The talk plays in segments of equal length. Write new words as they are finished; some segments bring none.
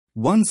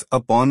Once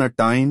upon a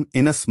time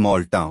in a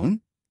small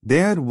town,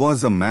 there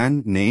was a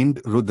man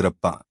named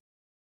Rudrappa.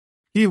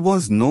 He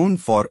was known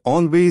for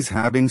always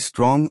having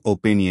strong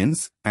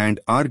opinions and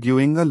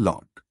arguing a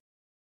lot.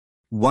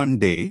 One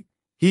day,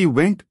 he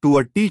went to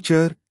a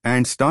teacher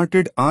and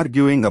started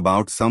arguing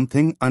about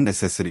something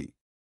unnecessary.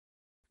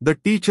 The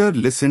teacher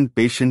listened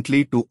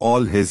patiently to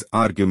all his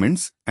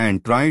arguments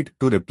and tried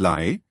to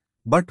reply,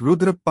 but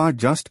Rudrappa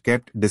just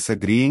kept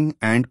disagreeing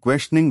and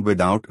questioning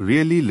without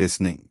really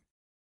listening.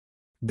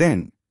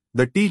 Then,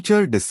 the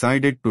teacher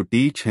decided to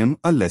teach him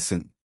a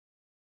lesson.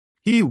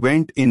 He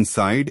went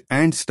inside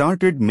and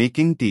started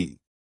making tea.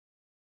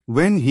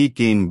 When he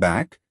came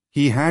back,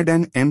 he had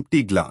an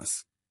empty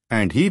glass,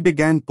 and he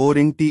began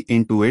pouring tea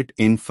into it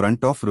in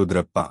front of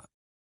Rudrappa.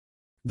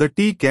 The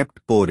tea kept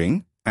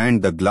pouring,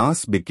 and the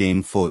glass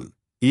became full,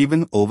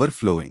 even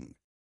overflowing.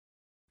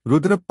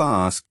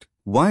 Rudrappa asked,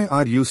 "Why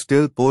are you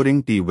still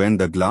pouring tea when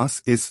the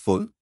glass is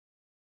full?"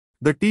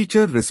 The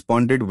teacher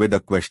responded with a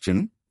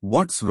question,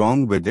 "What's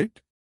wrong with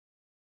it?"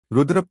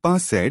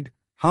 Rudrappa said,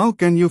 "How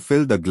can you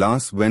fill the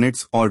glass when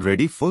it's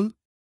already full?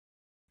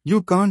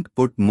 You can't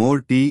put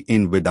more tea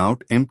in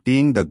without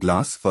emptying the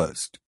glass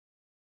first."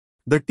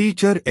 The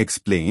teacher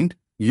explained,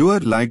 "You are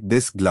like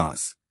this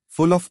glass,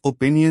 full of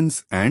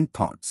opinions and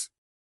thoughts.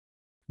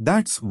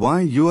 That's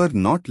why you are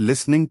not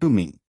listening to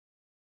me.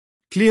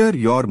 Clear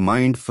your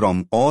mind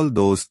from all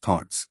those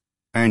thoughts,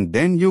 and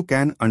then you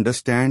can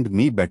understand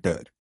me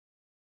better."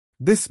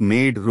 This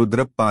made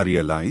Rudrappa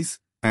realize,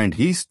 and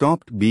he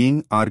stopped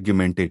being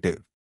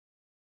argumentative.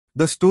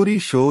 The story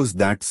shows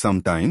that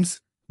sometimes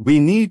we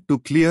need to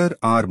clear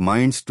our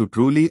minds to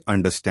truly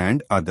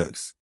understand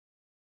others.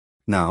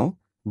 Now,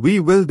 we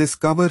will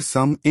discover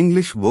some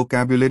English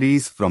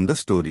vocabularies from the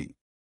story.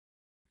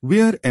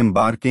 We are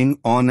embarking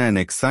on an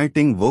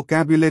exciting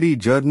vocabulary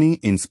journey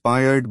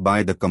inspired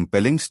by the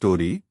compelling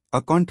story,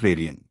 A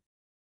Contrarian.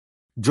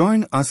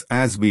 Join us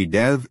as we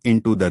delve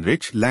into the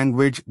rich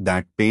language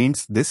that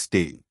paints this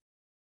tale.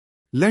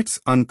 Let's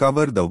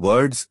uncover the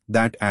words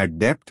that add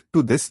depth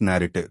to this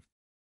narrative.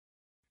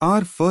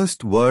 Our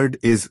first word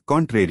is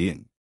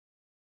contrarian.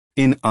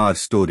 In our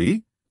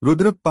story,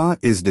 Rudrappa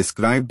is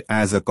described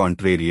as a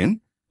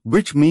contrarian,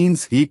 which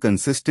means he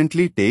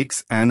consistently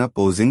takes an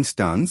opposing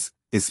stance,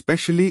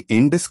 especially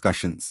in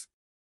discussions.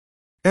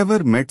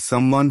 Ever met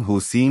someone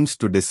who seems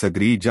to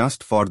disagree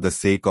just for the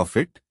sake of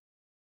it?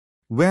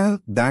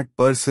 Well, that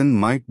person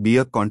might be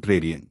a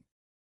contrarian.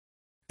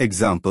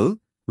 Example,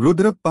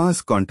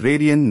 Rudrappa's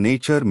contrarian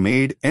nature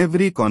made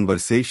every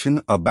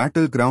conversation a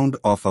battleground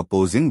of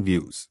opposing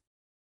views.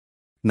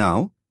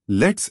 Now,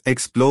 let's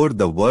explore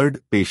the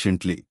word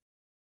patiently.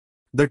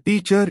 The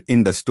teacher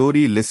in the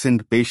story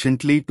listened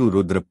patiently to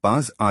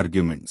Rudrappa's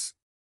arguments.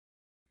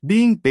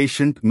 Being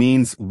patient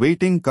means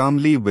waiting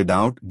calmly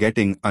without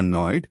getting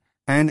annoyed,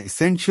 an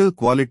essential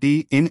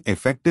quality in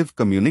effective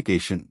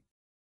communication.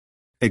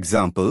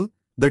 Example,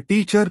 the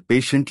teacher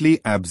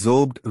patiently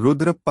absorbed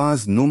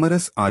Rudrappa's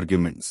numerous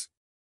arguments.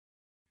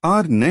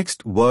 Our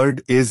next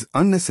word is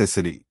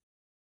unnecessary.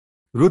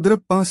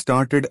 Rudrappa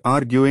started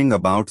arguing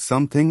about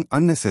something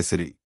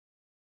unnecessary.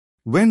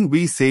 When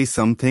we say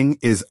something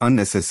is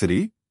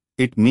unnecessary,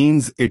 it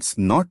means it's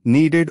not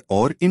needed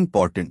or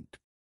important.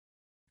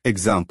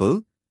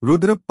 Example,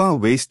 Rudrappa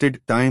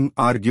wasted time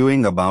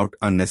arguing about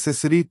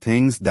unnecessary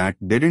things that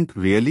didn't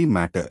really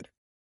matter.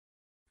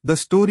 The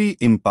story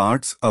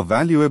imparts a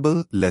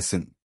valuable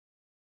lesson.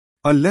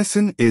 A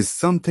lesson is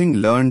something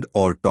learned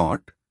or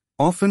taught,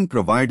 often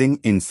providing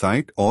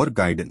insight or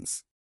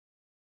guidance.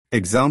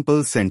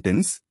 Example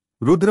sentence,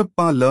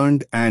 Rudrappa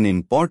learned an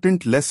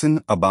important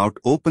lesson about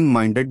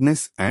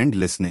open-mindedness and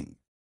listening.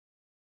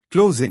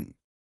 Closing.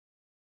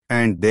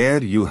 And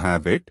there you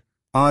have it,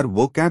 our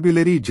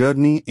vocabulary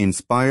journey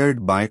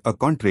inspired by A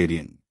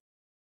Contrarian.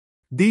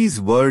 These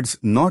words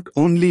not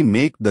only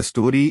make the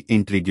story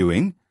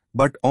intriguing,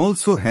 but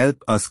also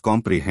help us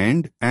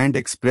comprehend and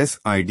express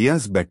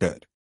ideas better.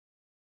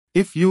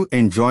 If you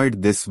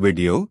enjoyed this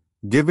video,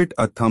 give it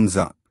a thumbs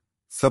up.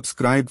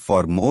 Subscribe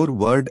for more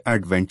word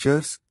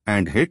adventures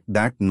and hit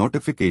that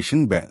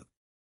notification bell.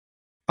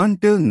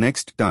 Until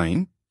next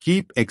time,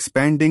 keep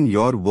expanding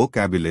your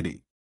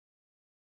vocabulary.